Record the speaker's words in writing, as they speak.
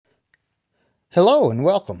Hello and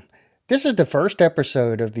welcome. This is the first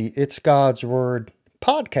episode of the It's God's Word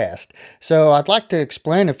podcast. So I'd like to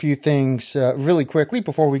explain a few things really quickly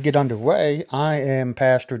before we get underway. I am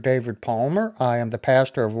Pastor David Palmer. I am the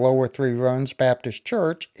pastor of Lower Three Runs Baptist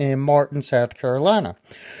Church in Martin, South Carolina.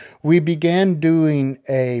 We began doing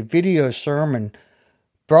a video sermon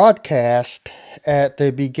broadcast at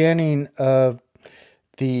the beginning of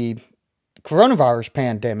the coronavirus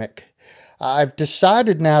pandemic. I've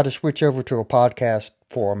decided now to switch over to a podcast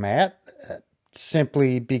format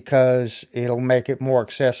simply because it'll make it more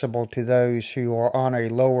accessible to those who are on a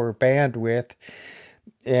lower bandwidth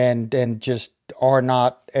and just are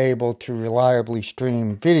not able to reliably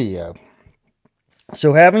stream video.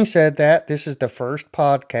 So having said that, this is the first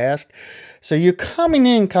podcast. So you're coming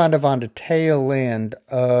in kind of on the tail end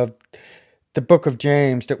of the book of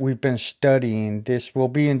James that we've been studying. This will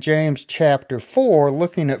be in James chapter 4,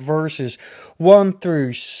 looking at verses 1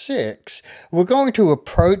 through 6. We're going to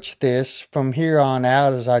approach this from here on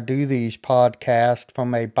out as I do these podcasts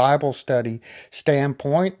from a Bible study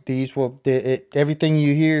standpoint. Everything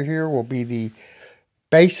you hear here will be the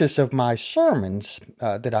basis of my sermons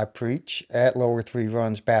that I preach at Lower Three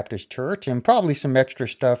Runs Baptist Church, and probably some extra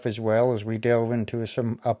stuff as well as we delve into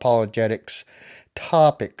some apologetics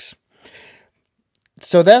topics.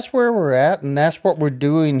 So that's where we're at, and that's what we're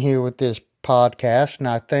doing here with this podcast, and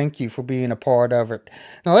I thank you for being a part of it.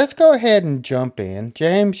 Now let's go ahead and jump in.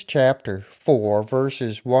 James chapter 4,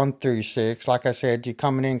 verses 1 through 6. Like I said, you're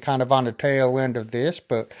coming in kind of on the tail end of this,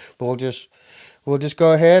 but we'll just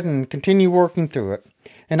go ahead and continue working through it.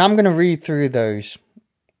 And I'm going to read through those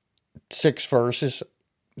 6 verses,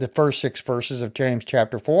 the first 6 verses of James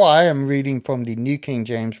chapter 4. I am reading from the New King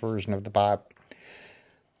James Version of the Bible.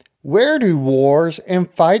 Where do wars and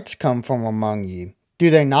fights come from among you?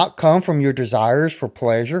 Do they not come from your desires for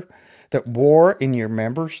pleasure that war in your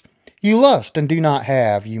members? You lust and do not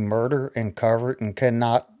have. You murder and covet and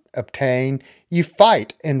cannot obtain. You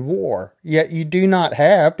fight and war, yet you do not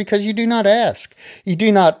have because you do not ask.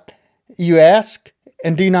 You ask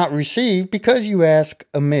and do not receive because you ask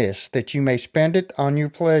amiss, that you may spend it on your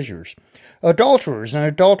pleasures. Adulterers and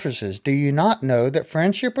adulteresses, do you not know that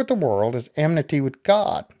friendship with the world is enmity with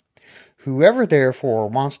God? Whoever therefore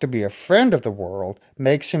wants to be a friend of the world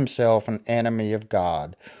makes himself an enemy of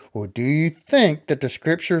God. Or do you think that the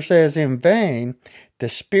Scripture says in vain, the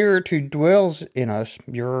Spirit who dwells in us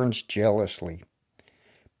yearns jealously?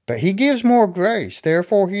 But he gives more grace.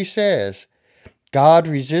 Therefore he says, God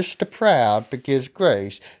resists the proud, but gives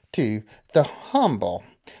grace to the humble.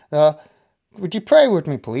 Would you pray with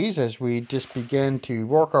me, please, as we just begin to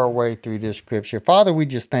work our way through this Scripture? Father, we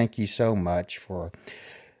just thank you so much for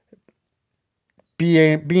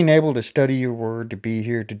being able to study your word, to be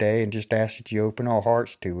here today, and just ask that you open our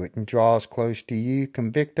hearts to it and draw us close to you,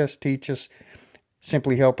 convict us, teach us,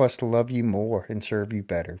 simply help us to love you more and serve you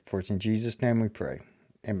better. For it's in Jesus' name we pray.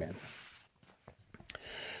 Amen.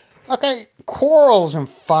 Okay, quarrels and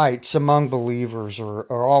fights among believers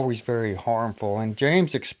are always very harmful, and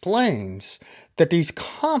James explains that these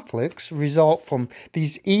conflicts result from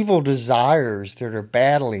these evil desires that are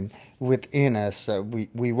battling within us.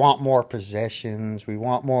 We want more possessions, we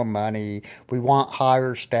want more money, we want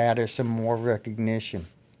higher status and more recognition.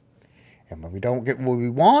 And when we don't get what we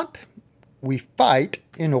want, we fight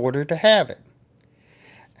in order to have it.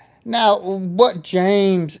 Now, what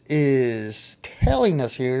James is telling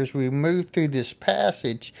us here as we move through this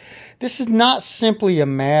passage, this is not simply a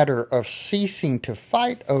matter of ceasing to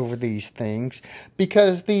fight over these things,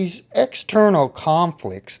 because these external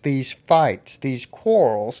conflicts, these fights, these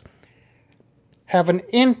quarrels, have an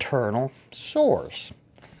internal source.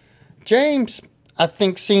 James, I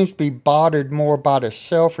think, seems to be bothered more by the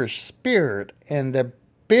selfish spirit and the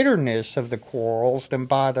bitterness of the quarrels than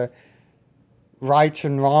by the rights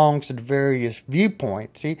and wrongs of various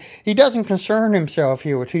viewpoints. He doesn't concern himself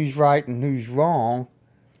here with who's right and who's wrong.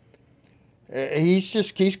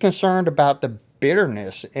 He's concerned about the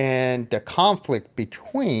bitterness and the conflict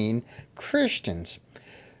between Christians.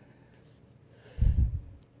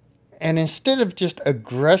 And instead of just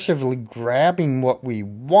aggressively grabbing what we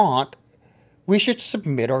want, we should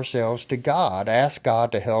submit ourselves to God, ask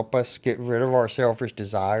God to help us get rid of our selfish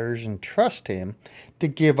desires and trust Him to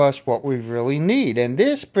give us what we really need. And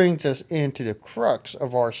this brings us into the crux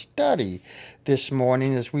of our study this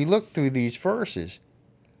morning as we look through these verses.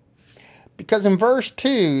 Because in verse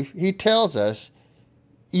 2, he tells us,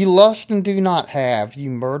 you lust and do not have,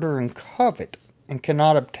 you murder and covet and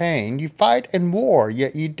cannot obtain. You fight and war,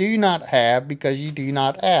 yet you do not have because you do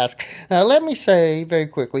not ask. Now let me say very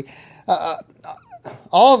quickly,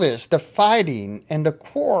 all this, the fighting and the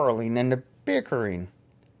quarreling and the bickering,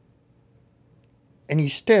 and you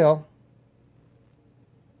still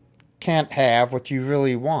can't have what you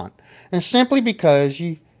really want. And simply because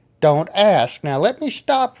you don't ask. Now, let me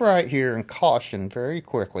stop right here and caution very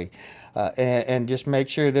quickly and just make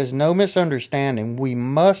sure there's no misunderstanding. We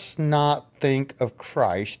must not think of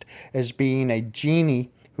Christ as being a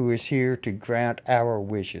genie who is here to grant our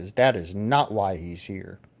wishes. That is not why he's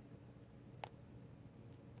here.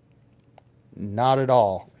 Not at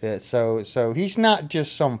all. So he's not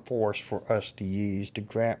just some force for us to use to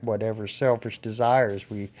grant whatever selfish desires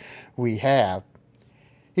we have.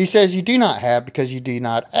 He says you do not have because you do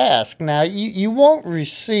not ask. Now, you won't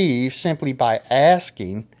receive simply by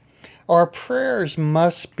asking. Our prayers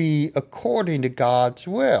must be according to God's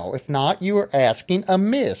will. If not, you are asking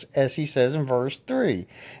amiss, as he says in verse 3.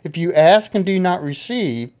 If you ask and do not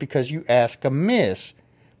receive because you ask amiss,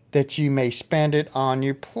 that you may spend it on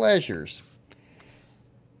your pleasures.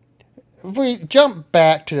 If we jump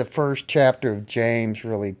back to the first chapter of James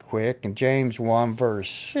really quick, in James 1 verse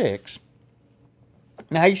 6,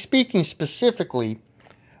 now he's speaking specifically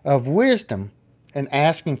of wisdom and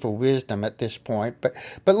asking for wisdom at this point. But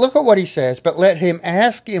look at what he says. But let him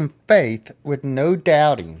ask in faith with no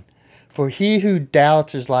doubting. For he who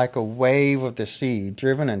doubts is like a wave of the sea,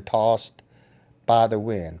 driven and tossed by the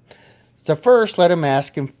wind. So first, let him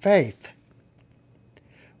ask in faith.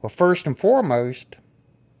 Well, first and foremost,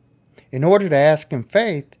 in order to ask in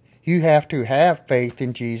faith, you have to have faith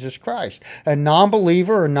in Jesus Christ. A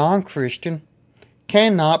non-believer or non-Christian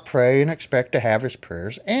cannot pray and expect to have his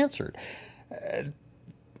prayers answered.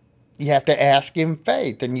 You have to ask in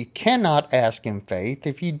faith, and you cannot ask in faith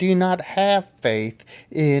if you do not have faith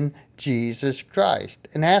in Jesus Christ.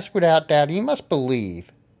 And ask without doubt. You must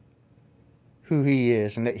believe who he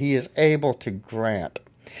is and that he is able to grant.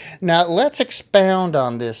 Now, let's expound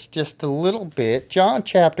on this just a little bit. John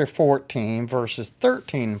chapter 14, verses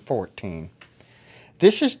 13 and 14.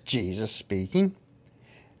 This is Jesus speaking.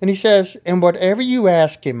 And he says, and whatever you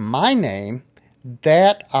ask in my name,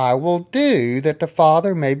 that I will do, that the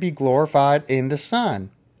Father may be glorified in the Son.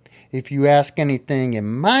 If you ask anything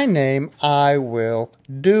in my name, I will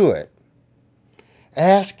do it.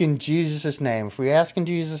 Ask in Jesus' name. If we ask in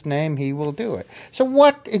Jesus' name, he will do it. So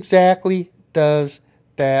what exactly does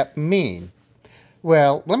that mean?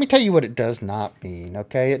 Well, let me tell you what it does not mean,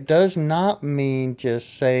 okay? It does not mean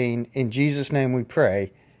just saying, in Jesus' name we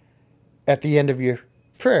pray, at the end of your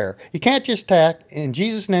prayer. You can't just tack, in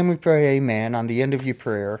Jesus' name we pray, amen, on the end of your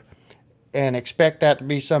prayer and expect that to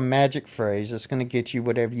be some magic phrase that's going to get you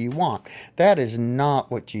whatever you want. That is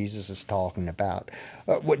not what Jesus is talking about.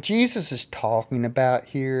 What Jesus is talking about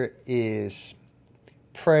here is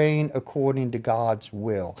praying according to God's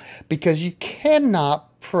will. Because you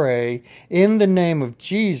cannot pray in the name of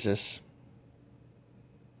Jesus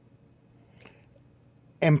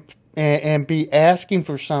and be asking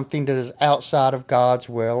for something that is outside of God's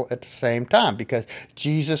will at the same time, because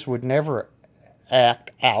Jesus would never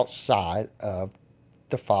act outside of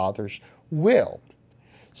the Father's will.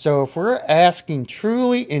 So if we're asking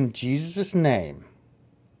truly in Jesus' name,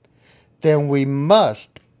 then we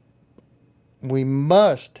must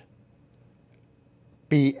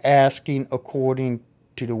be asking according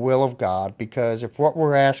to the will of God, because if what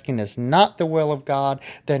we're asking is not the will of God,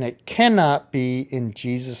 then it cannot be in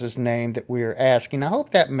Jesus' name that we are asking. I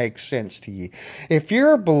hope that makes sense to you. If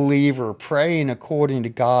you're a believer praying according to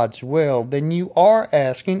God's will, then you are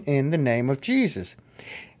asking in the name of Jesus.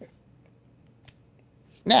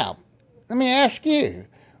 Now, let me ask you,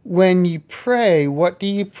 when you pray, what do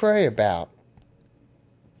you pray about?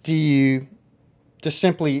 Do you just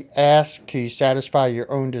simply ask to satisfy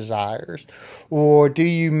your own desires? Or do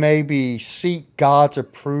you maybe seek God's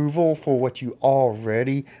approval for what you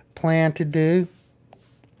already plan to do?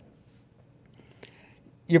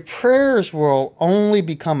 Your prayers will only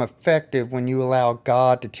become effective when you allow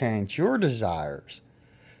God to change your desires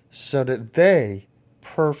so that they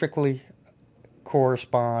perfectly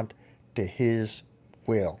correspond to his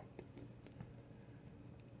will.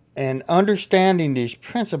 And understanding these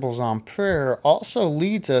principles on prayer also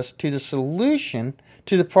leads us to the solution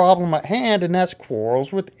to the problem at hand, and that's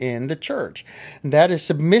quarrels within the church. And that is,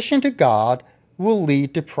 submission to God will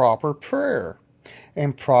lead to proper prayer.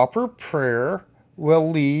 And proper prayer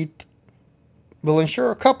will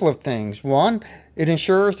ensure a couple of things. One, it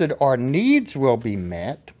ensures that our needs will be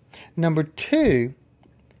met. Number two,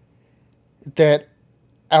 that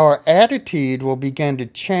our attitude will begin to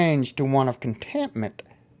change to one of contentment.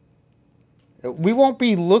 We won't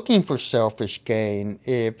be looking for selfish gain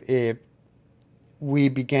if we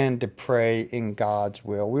begin to pray in God's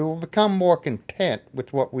will. We will become more content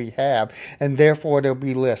with what we have, and therefore there'll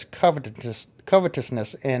be less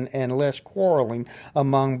covetousness and less quarreling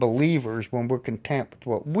among believers when we're content with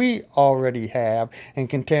what we already have and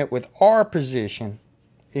content with our position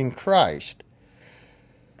in Christ.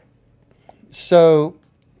 So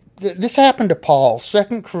this happened to Paul,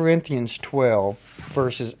 2 Corinthians 12,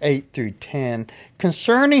 verses 8 through 10.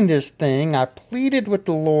 Concerning this thing, I pleaded with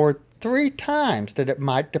the Lord 3 times that it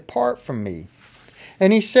might depart from me.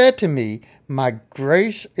 And he said to me, my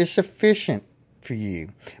grace is sufficient for you.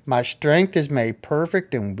 My strength is made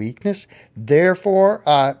perfect in weakness. Therefore,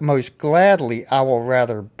 most gladly I will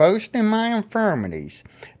rather boast in my infirmities,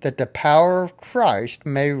 that the power of Christ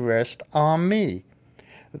may rest on me.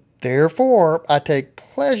 Therefore, I take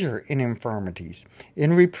pleasure in infirmities,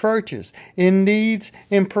 in reproaches, in needs,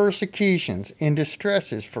 in persecutions, in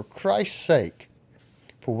distresses, for Christ's sake.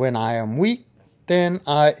 For when I am weak, then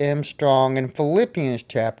I am strong. In Philippians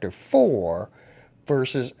chapter 4,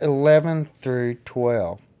 verses 11 through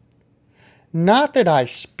 12. Not that I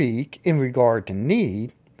speak in regard to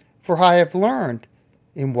need, for I have learned,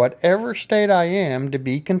 in whatever state I am, to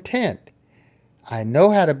be content. I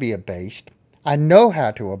know how to be abased. I know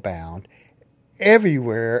how to abound.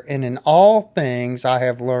 Everywhere and in all things I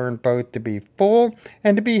have learned both to be full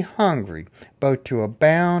and to be hungry, both to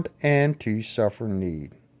abound and to suffer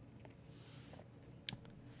need.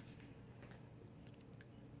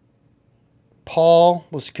 Paul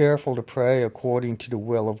was careful to pray according to the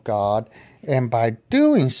will of God, and by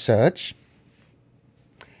doing such,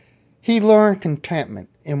 he learned contentment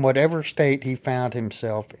in whatever state he found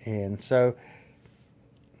himself in. So,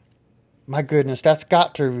 my goodness, that's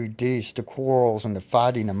got to reduce the quarrels and the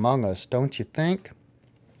fighting among us, don't you think?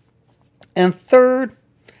 And third,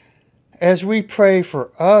 as we pray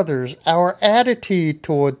for others, our attitude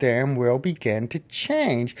toward them will begin to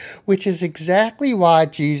change, which is exactly why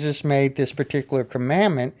Jesus made this particular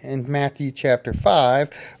commandment in Matthew chapter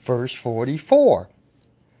 5, verse 44.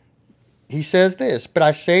 He says this, but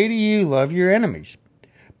I say to you, love your enemies.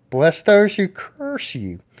 Bless those who curse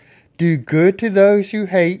you. Do good to those who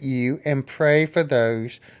hate you, and pray for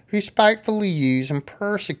those who spitefully use and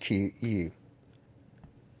persecute you.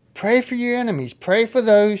 Pray for your enemies. Pray for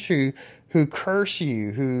those who curse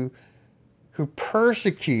you, who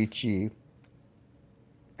persecute you.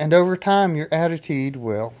 And over time, your attitude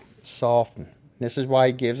will soften. This is why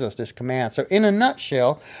he gives us this command. So in a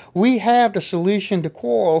nutshell, we have the solution to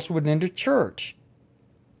quarrels within the church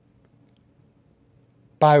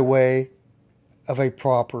by way of a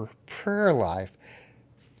proper prayer life.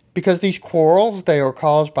 Because these quarrels, they are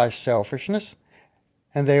caused by selfishness,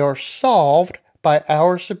 and they are solved by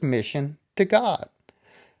our submission to God.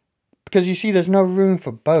 Because you see, there's no room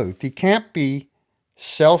for both. You can't be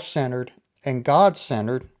self-centered and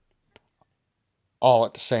God-centered all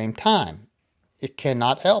at the same time. It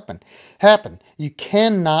cannot happen. You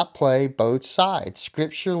cannot play both sides.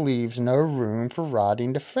 Scripture leaves no room for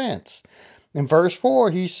riding the fence. In verse 4,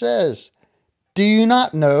 he says, do you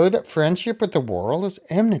not know that friendship with the world is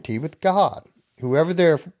enmity with God? Whoever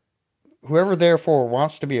therefore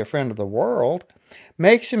wants to be a friend of the world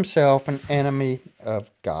makes himself an enemy of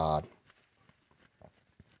God.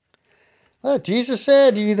 Jesus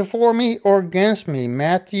said, either for me or against me.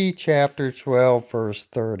 Matthew chapter 12, verse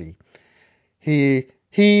 30. He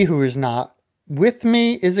who is not with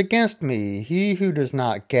me is against me. He who does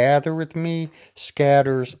not gather with me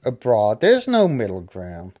scatters abroad. There's no middle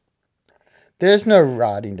ground. There's no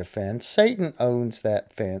riding the fence. Satan owns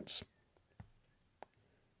that fence.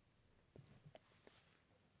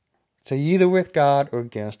 So you're either with God or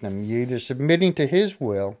against him. You're either submitting to his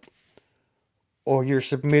will or you're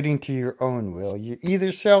submitting to your own will. You're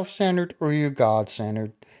either self-centered or you're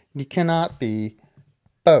God-centered. You cannot be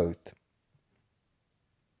both.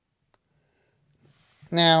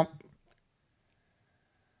 Now,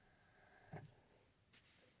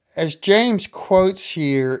 as James quotes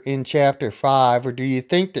here in chapter 5, or do you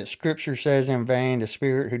think that Scripture says in vain, the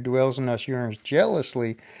Spirit who dwells in us yearns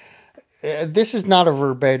jealously? This is not a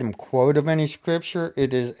verbatim quote of any Scripture.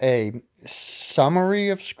 It is a summary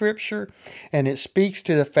of Scripture, and it speaks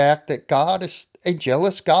to the fact that God is a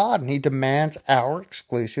jealous God, and he demands our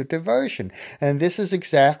exclusive devotion. And this is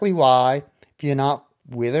exactly why, if you're not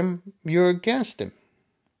with him, you're against him.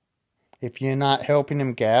 If you're not helping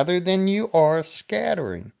him gather, then you are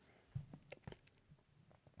scattering.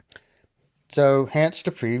 So, hence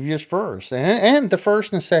the previous verse. And the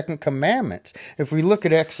first and second commandments. If we look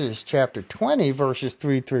at Exodus chapter 20, verses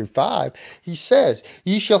 3 through 5, he says,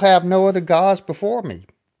 "Ye shall have no other gods before me."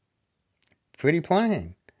 Pretty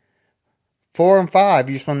plain. 4 and 5,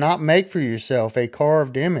 you shall not make for yourself a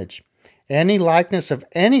carved image, any likeness of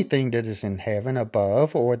anything that is in heaven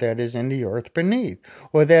above, or that is in the earth beneath,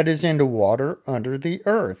 or that is in the water under the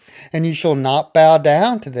earth. And you shall not bow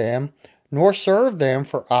down to them, nor serve them,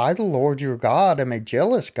 for I, the Lord your God, am a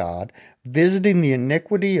jealous God, visiting the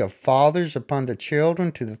iniquity of fathers upon the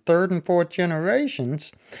children to the third and fourth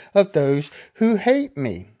generations of those who hate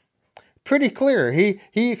me. Pretty clear.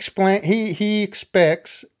 He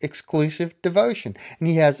expects exclusive devotion, and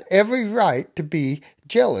he has every right to be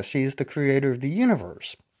jealous. He is the creator of the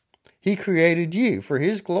universe. He created you for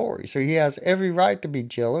his glory, so he has every right to be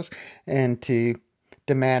jealous and to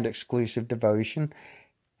demand exclusive devotion.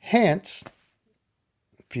 Hence,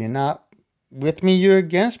 if you're not with me, you're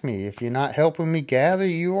against me. If you're not helping me gather,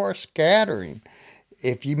 you are scattering.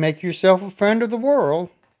 If you make yourself a friend of the world,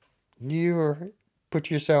 you put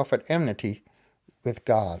yourself at enmity with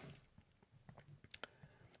God.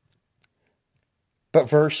 But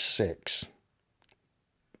verse 6.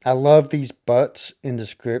 I love these buts in the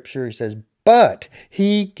scripture. He says, but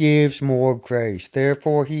he gives more grace.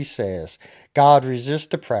 Therefore, he says, God resists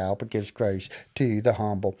the proud, but gives grace to the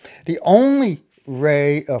humble. The only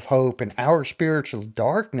ray of hope in our spiritual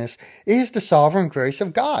darkness is the sovereign grace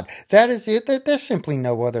of God. That is it. There's simply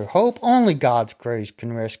no other hope. Only God's grace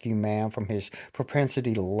can rescue man from his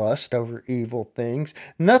propensity to lust over evil things.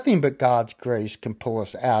 Nothing but God's grace can pull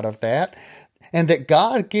us out of that. And that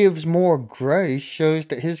God gives more grace shows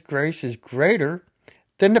that his grace is greater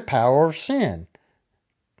than the power of sin,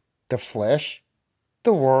 the flesh,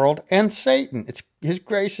 the world, and Satan. His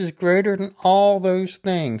grace is greater than all those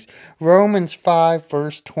things. Romans 5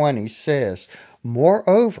 verse 20 says,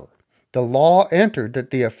 moreover, the law entered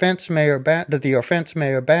that the offense may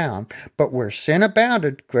abound, but where sin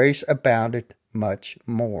abounded, grace abounded much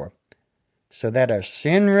more. So that as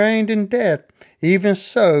sin reigned in death, even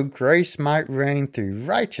so grace might reign through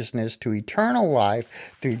righteousness to eternal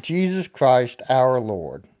life through Jesus Christ our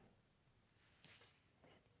Lord.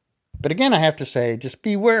 But again, I have to say, just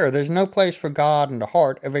beware, there's no place for God in the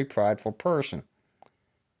heart of a prideful person.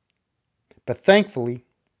 But thankfully,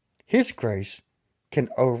 his grace can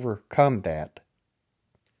overcome that.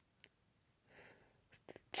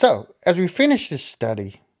 So, as we finish this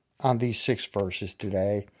study on these 6 verses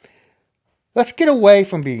today, let's get away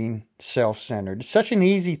from being self-centered. It's such an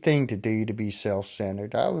easy thing to do, to be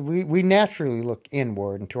self-centered. We naturally look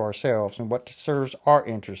inward into ourselves and what serves our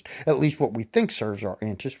interest, at least what we think serves our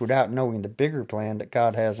interest, without knowing the bigger plan that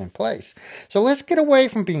God has in place. So let's get away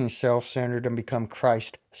from being self-centered and become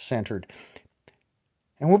Christ-centered.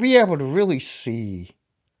 And we'll be able to really see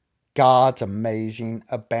God's amazing,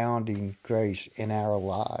 abounding grace in our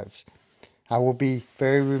lives. I will be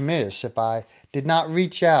very remiss if I did not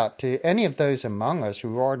reach out to any of those among us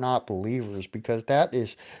who are not believers, because that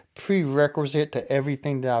is prerequisite to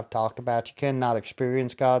everything that I've talked about. You cannot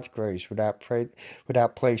experience God's grace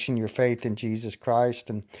without placing your faith in Jesus Christ.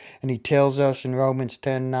 And he tells us in Romans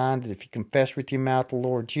 10:9 that if you confess with your mouth the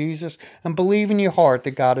Lord Jesus and believe in your heart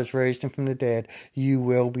that God has raised him from the dead, you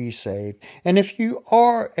will be saved. And if you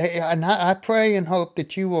are, and I pray and hope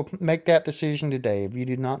that you will make that decision today, if you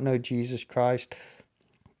do not know Jesus Christ,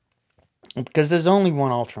 because there's only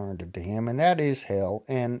one alternative to him, and that is hell.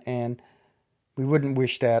 And we wouldn't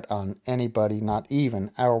wish that on anybody, not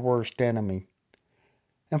even our worst enemy.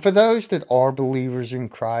 And for those that are believers in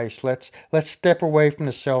Christ, let's step away from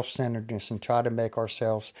the self-centeredness and try to make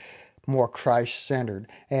ourselves more Christ-centered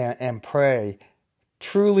and pray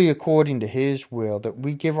truly according to his will, that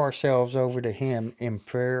we give ourselves over to him in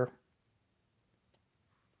prayer.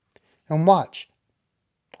 And watch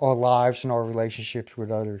our lives and our relationships with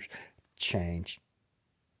others change.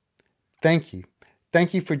 Thank you.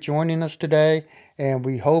 Thank you for joining us today, and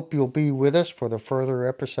we hope you'll be with us for the further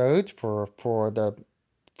episodes for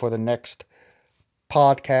the next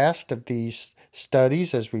podcast of these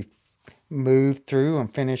studies as we move through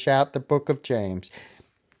and finish out the book of James.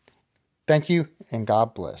 Thank you, and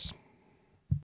God bless.